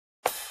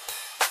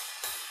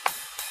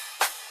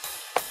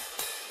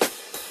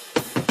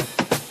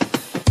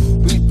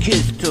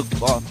kids took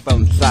off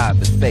from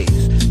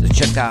cyberspace to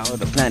check out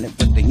the planet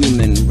with the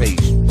human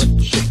race. But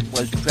the ship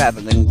was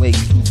traveling way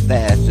too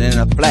fast. In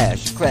a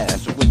flash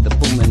crash with the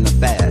boom and the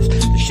fast,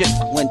 the ship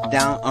went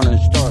down on a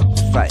historical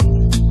site.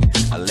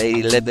 A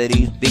Lady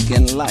Liberty's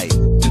beacon light.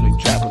 They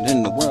traveled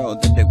in the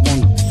world that they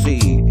wanted to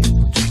see.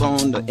 Took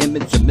on the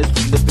image of Miss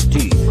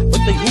Liberty.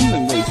 But the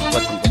human race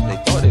wasn't what they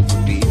thought it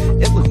would be.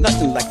 It was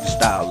nothing like the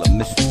style of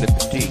Miss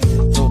Liberty.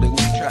 So they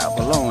would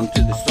travel on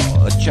till they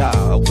saw a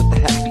child with the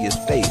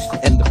happiest face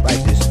and the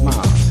brightest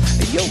smile.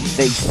 And yo,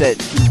 they said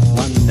to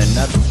one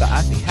another, so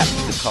I'd be happy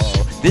to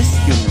call this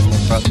human my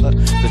brother.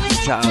 Cause the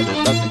child is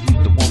loving,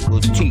 he's the one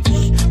who'll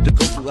teach to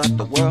go throughout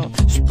the world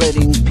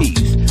spreading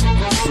peace.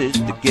 This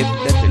is the gift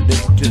that they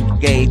live to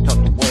gave,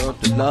 taught the world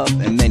to love